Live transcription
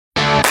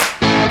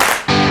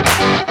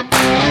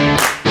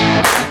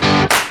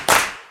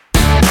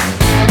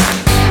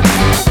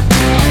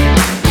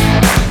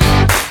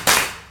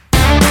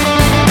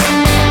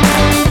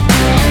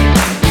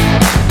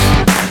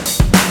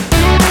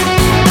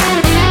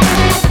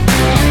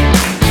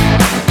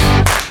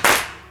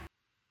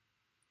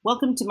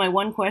Welcome to My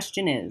One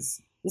Question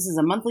Is. This is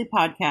a monthly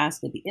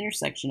podcast at the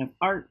intersection of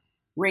art,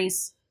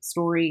 race,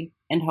 story,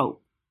 and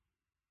hope.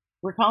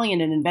 We're calling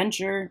it an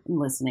adventure in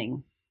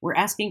listening. We're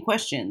asking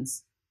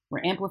questions.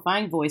 We're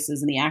amplifying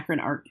voices in the Akron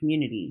art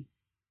community.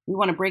 We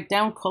want to break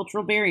down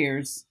cultural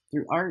barriers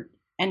through art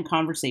and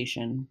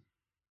conversation.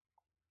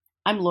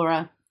 I'm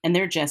Laura, and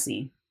they're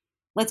Jesse.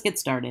 Let's get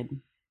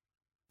started.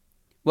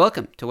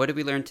 Welcome to What Did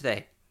We Learn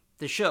Today?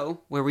 The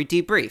show where we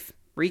debrief,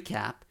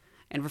 recap,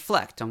 and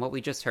reflect on what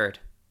we just heard.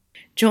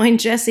 Join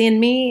Jesse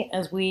and me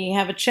as we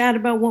have a chat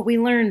about what we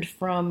learned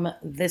from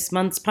this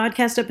month's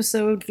podcast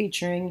episode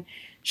featuring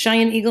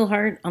Shianne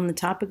Eagleheart on the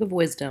topic of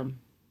wisdom.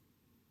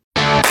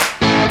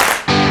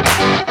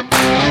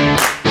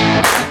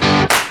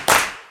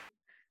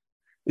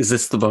 Is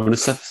this the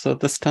bonus episode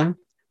this time?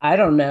 I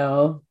don't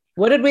know.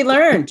 What did we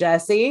learn,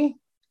 Jesse?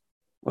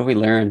 What did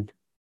we learn?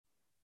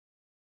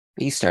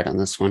 You start on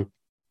this one.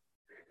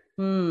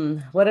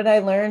 What did I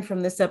learn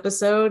from this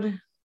episode?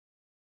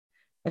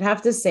 I'd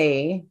have to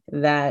say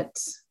that,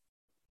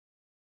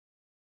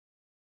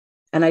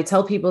 and I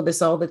tell people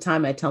this all the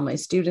time, I tell my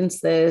students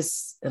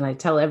this, and I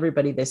tell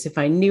everybody this, if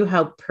I knew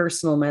how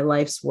personal my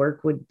life's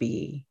work would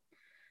be,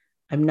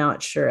 I'm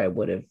not sure I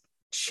would have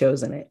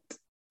chosen it.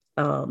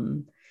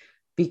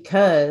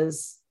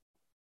 Because,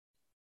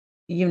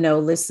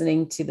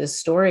 listening to the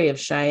story of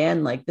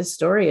Shianne, like this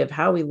story of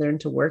how we learned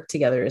to work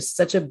together is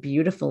such a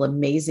beautiful,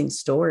 amazing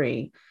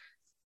story.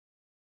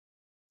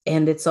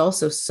 And it's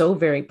also so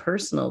very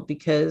personal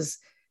because,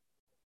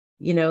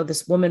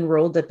 this woman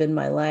rolled up in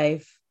my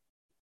life,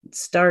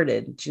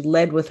 she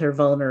led with her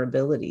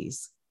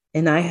vulnerabilities.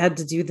 And I had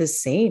to do the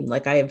same.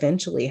 Like I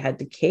eventually had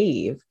to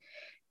cave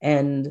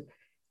and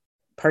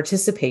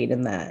participate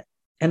in that.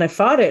 And I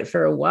fought it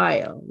for a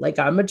while. Like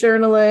I'm a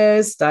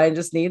journalist. I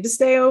just need to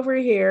stay over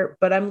here.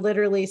 But I'm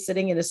literally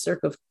sitting in a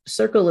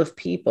circle of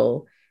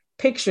people.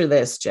 Picture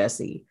this,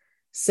 Jesse,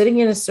 sitting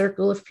in a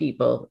circle of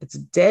people. It's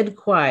dead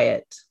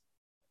quiet.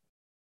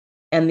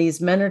 And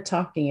these men are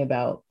talking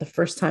about the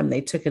first time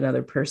they took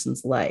another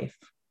person's life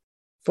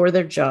for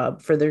their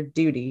job, for their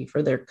duty,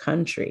 for their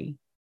country.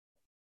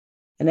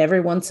 And every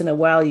once in a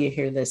while, you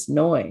hear this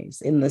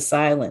noise in the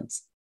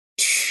silence.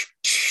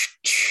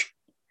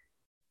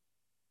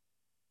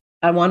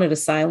 I wanted a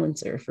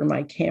silencer for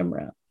my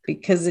camera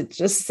because it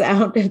just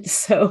sounded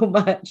so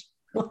much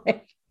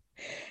like,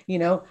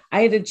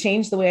 I had to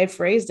change the way I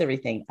phrased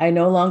everything. I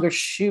no longer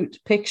shoot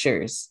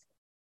pictures.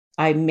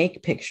 I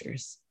make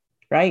pictures,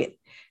 right?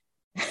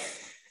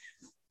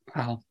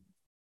 Wow.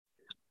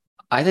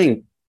 I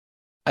think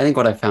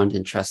what I found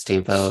interesting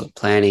about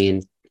planning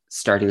and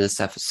starting this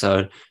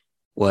episode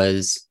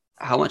was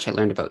how much I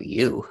learned about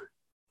you.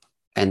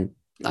 And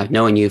I've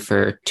known you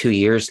for 2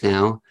 years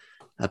now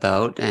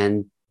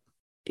and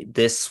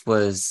this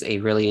was a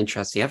really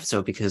interesting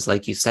episode because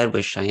like you said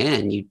with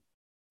Shianne,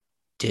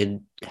 you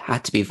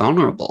had to be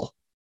vulnerable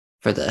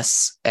for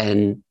this.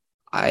 And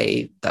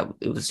it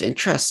was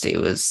interesting.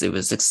 It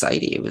was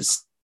exciting.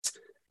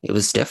 It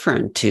was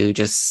different to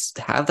just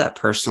have that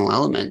personal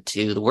element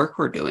to the work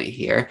we're doing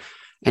here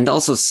and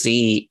also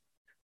see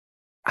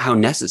how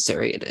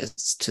necessary it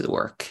is to the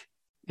work.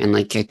 And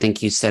like I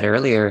think you said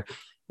earlier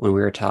when we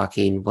were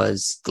talking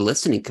was the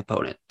listening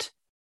component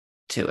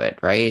to it,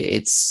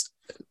 right?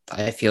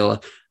 I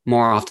feel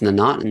more often than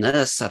not in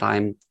this that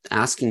I'm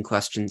asking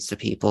questions to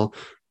people,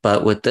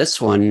 but with this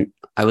one,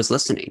 I was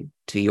listening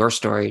to your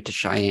story, to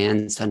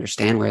Shianne's, to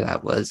understand where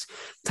that was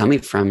coming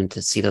from and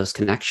to see those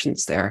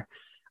connections there.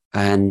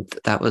 And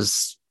that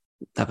was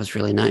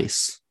really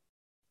nice.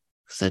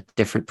 It's a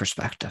different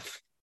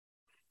perspective.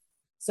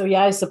 So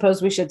yeah, I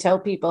suppose we should tell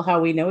people how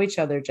we know each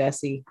other,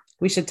 Jesse.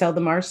 We should tell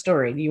them our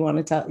story. Do you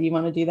want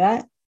to do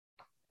that?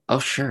 Oh,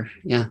 sure.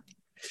 Yeah.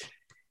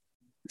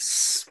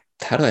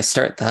 How do I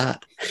start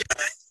that?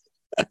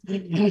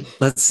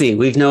 Let's see.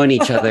 We've known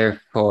each other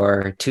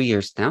for 2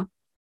 years now,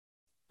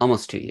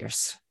 almost 2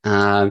 years.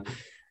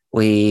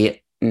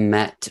 We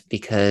met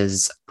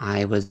because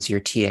I was your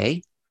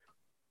TA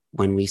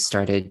when I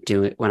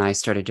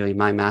started doing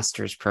my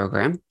master's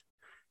program,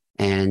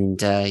 and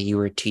you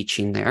were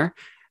teaching there.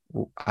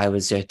 I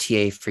was a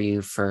TA for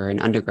you for an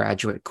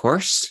undergraduate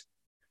course.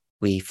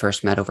 We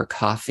first met over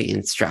coffee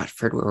in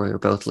Stratford, where we were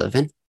both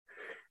living.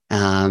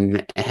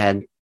 And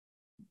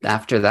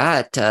after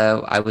that,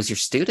 I was your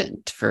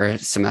student for a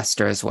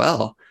semester as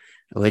well,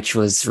 which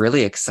was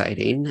really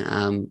exciting.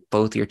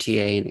 Both your TA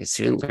and a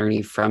student,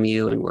 learning from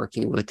you and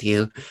working with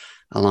you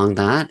along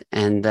that.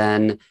 And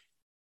then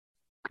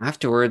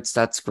afterwards,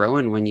 that's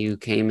growing when you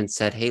came and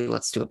said, hey,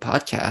 let's do a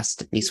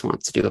podcast. Denise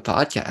wants to do a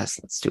podcast.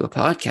 Let's do a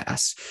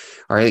podcast.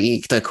 Or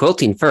the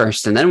quilting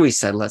first. And then we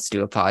said, let's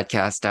do a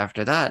podcast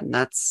after that. And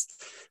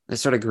it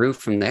sort of grew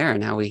from there.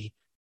 And now we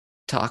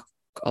talk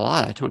a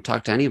lot. I don't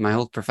talk to any of my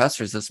old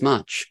professors this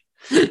much.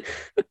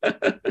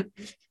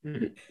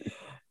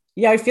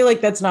 Yeah, I feel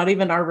like that's not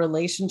even our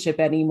relationship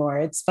anymore.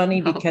 It's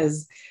funny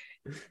because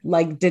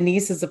like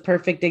Denise is a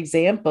perfect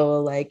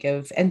example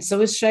and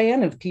so is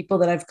Shianne, of people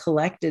that I've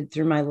collected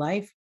through my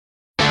life.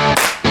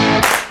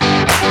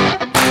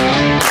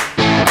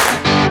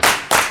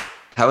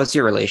 How has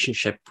your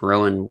relationship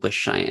grown with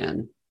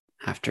Cheyenne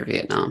after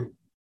Vietnam?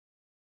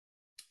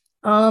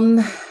 Um,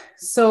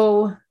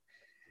 so,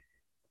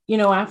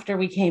 after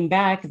we came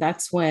back,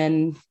 that's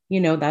when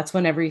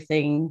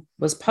everything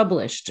was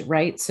published,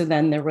 right? So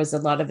then there was a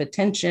lot of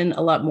attention,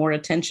 a lot more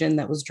attention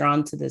that was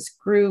drawn to this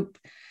group.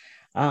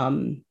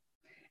 Um,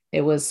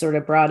 it was sort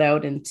of brought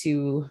out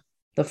into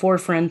the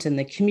forefront in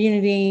the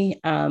community.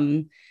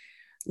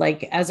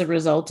 Like as a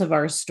result of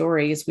our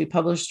stories, we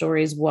published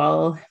stories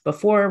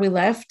before we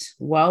left,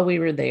 while we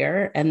were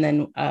there, and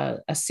then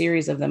a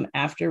series of them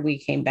after we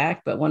came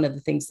back. But one of the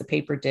things the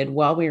paper did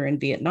while we were in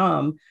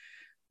Vietnam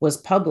was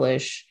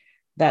publish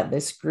that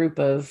this group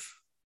of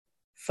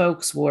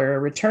folks were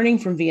returning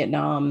from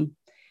Vietnam,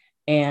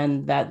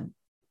 and that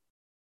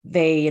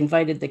they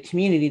invited the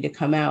community to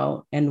come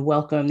out and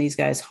welcome these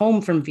guys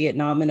home from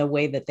Vietnam in a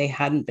way that they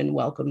hadn't been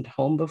welcomed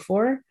home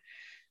before.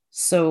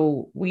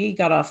 So we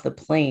got off the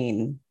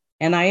plane,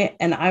 and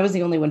I was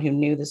the only one who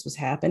knew this was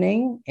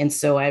happening. And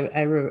so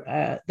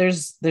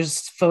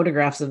there's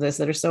photographs of this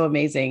that are so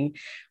amazing,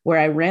 where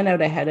I ran out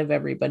ahead of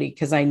everybody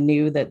because I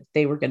knew that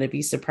they were going to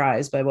be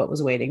surprised by what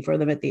was waiting for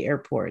them at the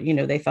airport.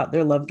 They thought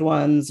their loved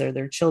ones or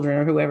their children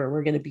or whoever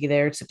were going to be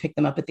there to pick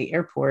them up at the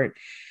airport.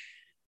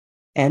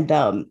 And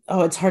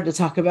it's hard to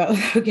talk about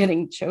without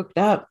getting choked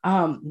up.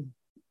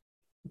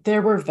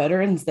 There were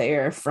veterans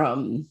there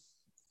from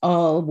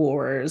all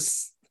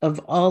wars of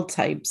all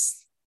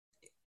types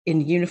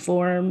in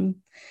uniform.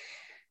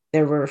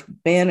 There were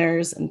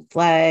banners and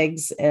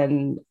flags,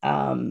 and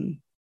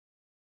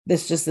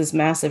this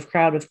massive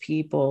crowd of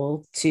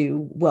people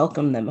to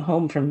welcome them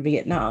home from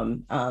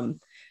Vietnam.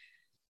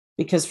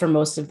 Because for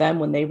most of them,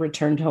 when they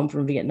returned home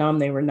from Vietnam,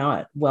 they were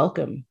not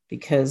welcome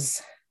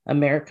because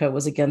America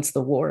was against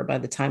the war by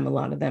the time a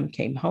lot of them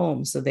came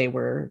home. So they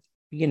were,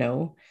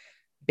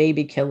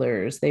 baby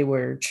killers, they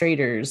were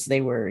traitors,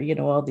 they were,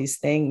 all these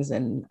things.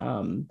 And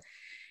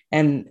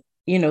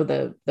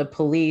the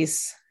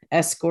police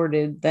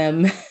escorted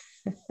them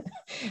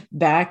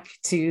back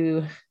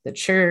to the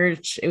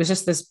church. It was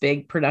just this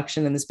big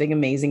production and this big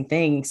amazing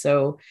thing.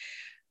 So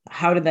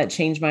how did that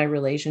change my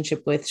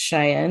relationship with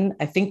Cheyenne?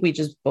 I think we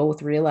just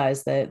both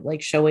realized that,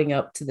 like, showing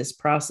up to this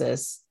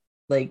process,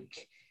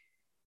 like,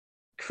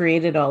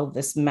 created all of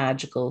this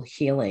magical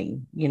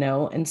healing,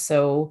 and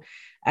so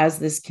as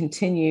this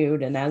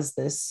continued, and as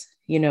this,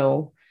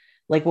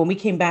 like when we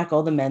came back,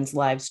 all the men's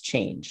lives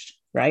changed,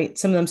 right?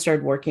 Some of them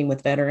started working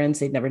with veterans.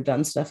 They'd never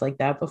done stuff like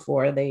that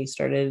before. They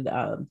started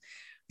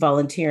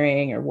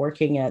volunteering or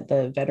working at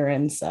the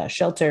veterans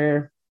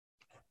shelter,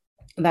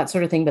 that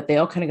sort of thing. But they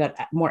all kind of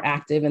got more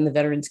active in the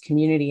veterans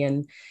community.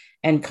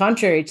 And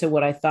contrary to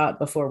what I thought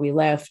before we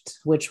left,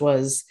 which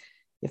was,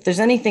 if there's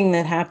anything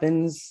that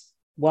happens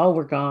while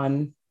we're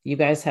gone, you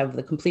guys have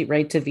the complete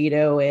right to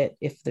veto it.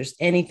 If there's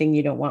anything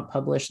you don't want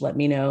published, let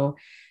me know.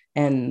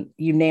 And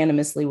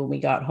unanimously, when we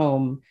got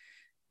home,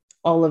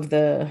 all of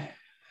the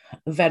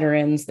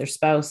veterans, their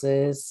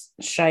spouses,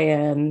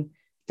 Cheyenne,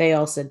 they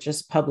all said,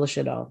 just publish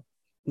it all.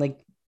 Like,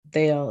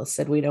 they all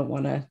said, we don't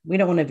want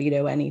to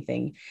veto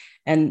anything.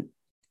 And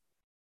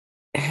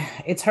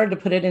it's hard to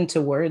put it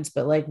into words,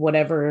 but like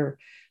whatever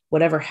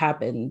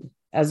happened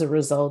as a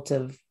result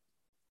of,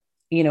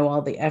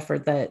 all the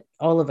effort that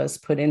all of us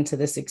put into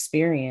this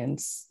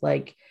experience,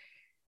 like,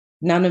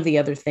 none of the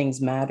other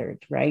things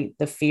mattered, right?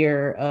 The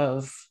fear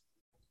of,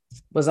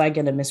 was I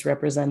going to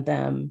misrepresent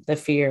them? The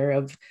fear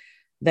of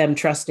them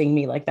trusting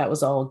me, like, that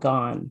was all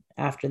gone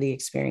after the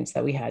experience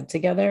that we had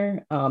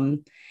together.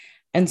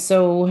 And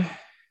so,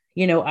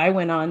 I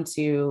went on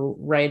to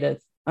write an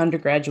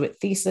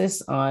undergraduate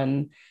thesis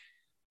on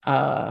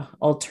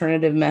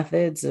alternative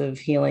methods of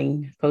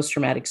healing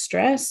post-traumatic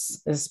stress,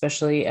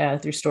 especially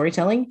through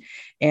storytelling.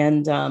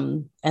 And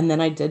then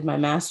I did my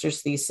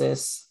master's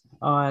thesis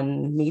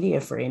on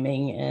media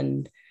framing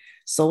and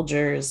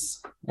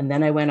soldiers. And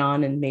then I went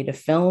on and made a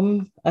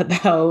film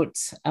about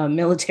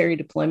military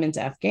deployment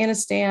to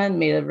Afghanistan,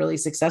 made a really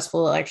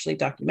successful, actually,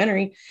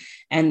 documentary.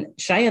 And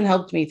Cheyenne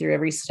helped me through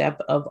every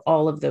step of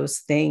all of those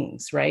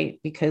things, right?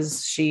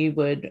 Because she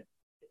would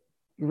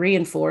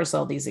reinforce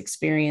all these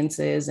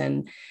experiences.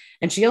 And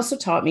she also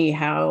taught me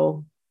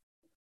how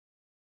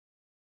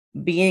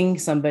being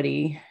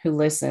somebody who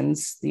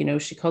listens,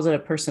 she calls it a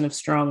person of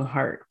strong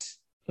heart,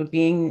 but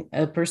being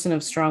a person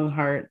of strong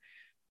heart,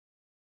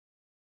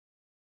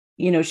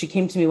 she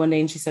came to me one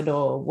day and she said,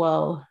 oh,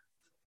 well,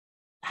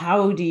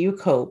 how do you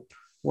cope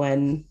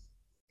when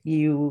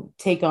you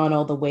take on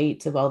all the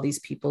weight of all these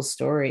people's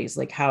stories?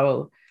 Like,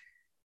 how,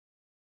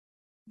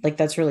 like,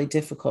 that's really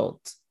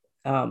difficult.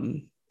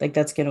 Like,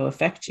 that's going to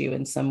affect you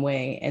in some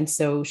way. And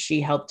so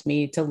she helped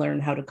me to learn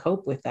how to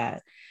cope with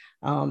that,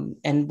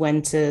 and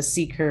when to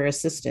seek her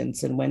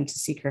assistance and when to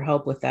seek her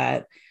help with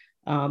that.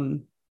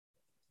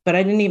 But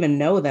I didn't even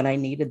know that I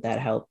needed that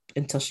help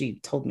until she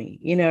told me,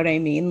 you know what I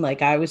mean?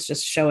 Like, I was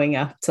just showing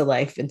up to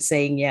life and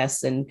saying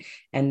yes, and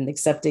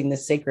accepting the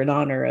sacred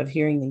honor of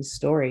hearing these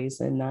stories.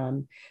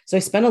 And so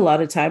I spent a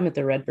lot of time at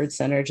the Redbird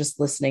Center just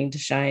listening to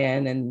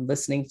Shianne and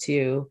listening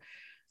to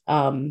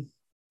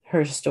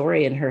her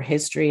story and her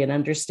history and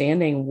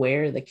understanding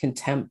where the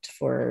contempt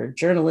for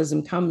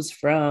journalism comes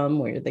from,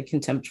 where the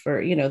contempt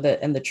for,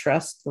 the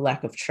trust, the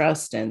lack of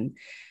trust, and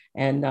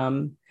and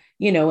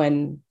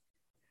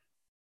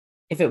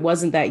if it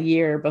wasn't that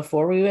year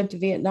before we went to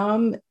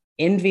Vietnam,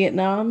 in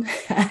Vietnam,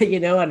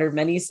 under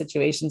many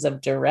situations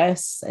of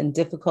duress and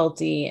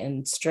difficulty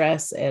and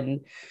stress.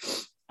 And,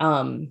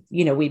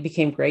 we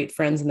became great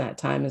friends in that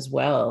time as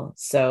well.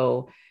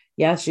 So,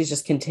 yeah, she's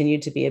just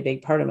continued to be a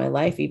big part of my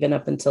life, even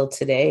up until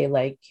today.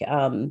 Like,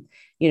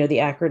 the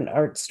Akron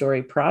Art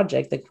Story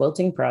Project, the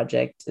quilting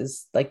project,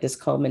 is like this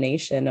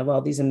culmination of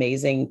all these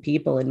amazing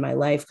people in my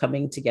life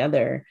coming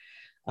together.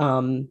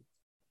 And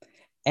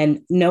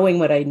knowing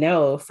what I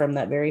know from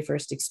that very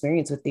first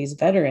experience with these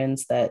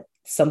veterans, that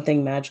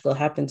something magical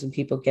happens when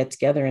people get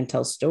together and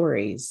tell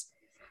stories,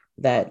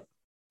 that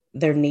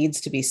there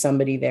needs to be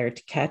somebody there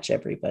to catch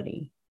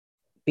everybody,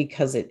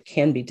 because it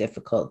can be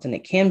difficult and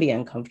it can be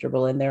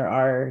uncomfortable. And there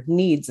are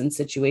needs and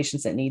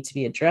situations that need to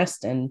be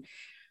addressed. And,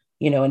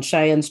 in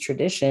Cheyenne's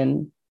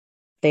tradition,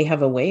 they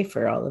have a way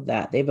for all of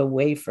that. They have a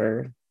way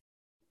for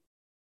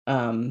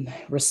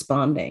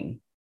responding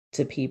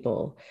to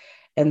people.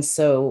 And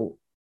so,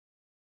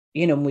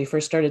 when we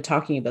first started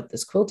talking about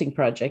this quilting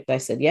project, I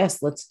said,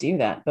 yes, let's do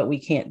that. But we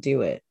can't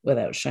do it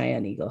without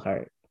Shianne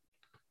Eagleheart.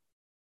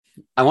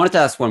 I wanted to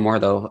ask one more,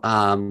 though.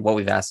 What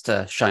we've asked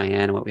Shianne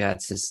and what we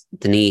asked is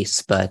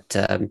Denise, but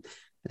I think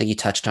you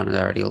touched on it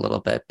already a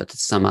little bit. But to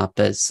sum up,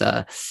 is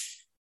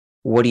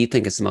what do you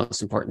think is the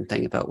most important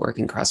thing about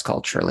working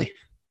cross-culturally?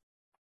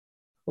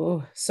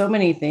 Oh, so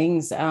many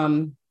things.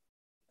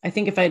 I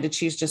think if I had to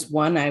choose just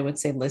one, I would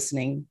say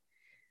listening.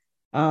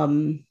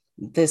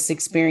 This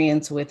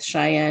experience with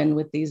Shianne,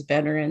 with these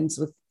veterans,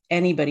 with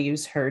anybody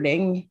who's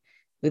hurting,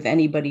 with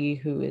anybody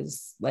who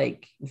is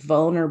like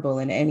vulnerable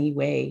in any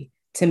way,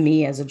 to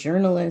me as a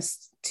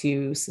journalist,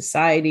 to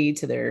society,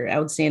 to their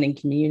outstanding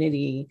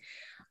community.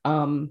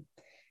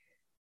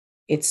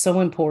 It's so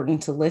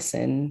important to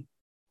listen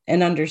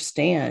and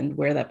understand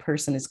where that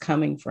person is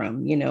coming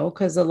from,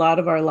 because a lot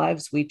of our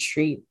lives, we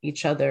treat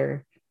each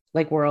other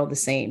like we're all the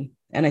same.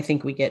 And I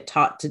think we get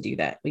taught to do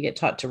that. We get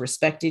taught to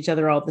respect each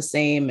other all the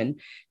same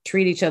and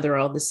treat each other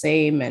all the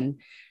same.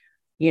 And,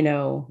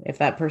 if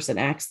that person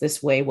acts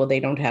this way, well, they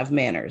don't have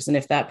manners. And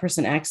if that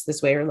person acts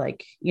this way, or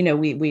like,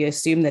 we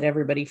assume that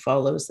everybody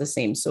follows the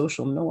same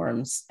social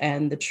norms.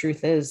 And the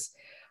truth is,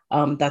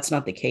 that's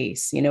not the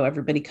case.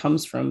 Everybody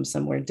comes from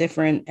somewhere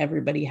different.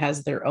 Everybody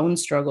has their own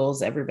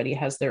struggles. Everybody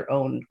has their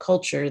own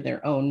culture,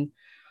 their own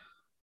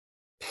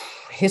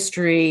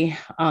history,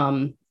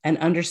 and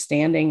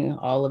understanding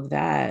all of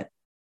that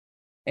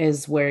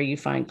is where you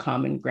find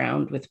common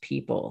ground with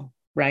people,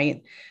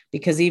 right?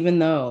 Because even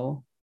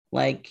though,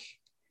 like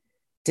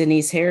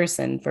Denise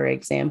Harrison, for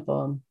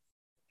example,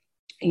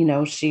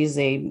 she's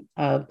a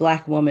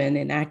Black woman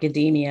in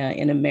academia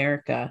in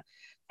America.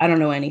 I don't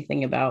know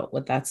anything about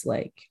what that's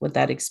like, what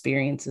that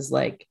experience is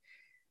like.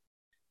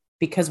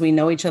 Because we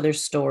know each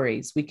other's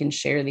stories, we can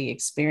share the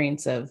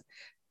experience of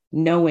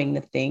knowing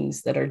the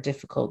things that are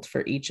difficult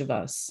for each of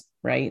us,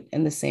 right?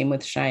 And the same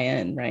with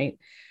Shianne, right?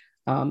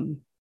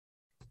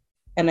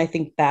 And I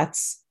think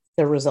that's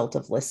the result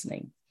of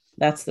listening.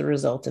 That's the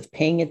result of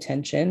paying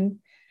attention.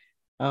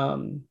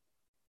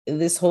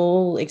 This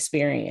whole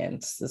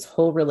experience, this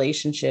whole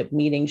relationship,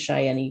 meeting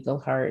Shianne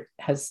Eagleheart,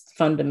 has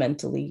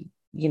fundamentally,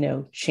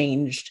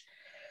 changed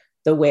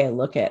the way I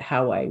look at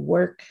how I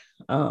work,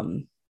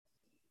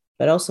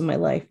 but also my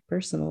life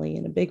personally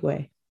in a big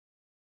way.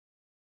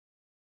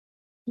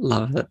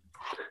 Love it.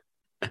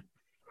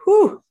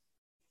 Whew.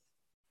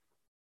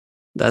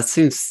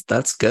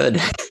 That's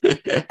good.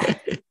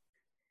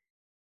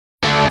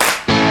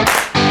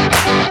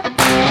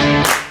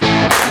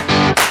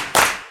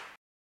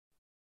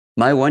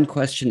 My one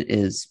question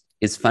is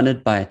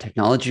funded by a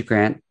technology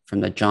grant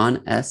from the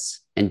John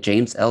S. and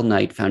James L.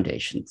 Knight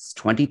Foundation's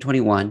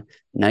 2021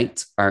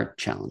 Knight's Art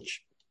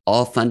Challenge.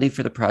 All funding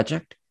for the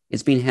project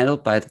is being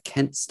handled by the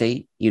Kent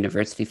State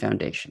University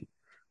Foundation.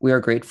 We are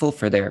grateful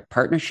for their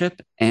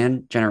partnership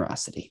and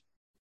generosity.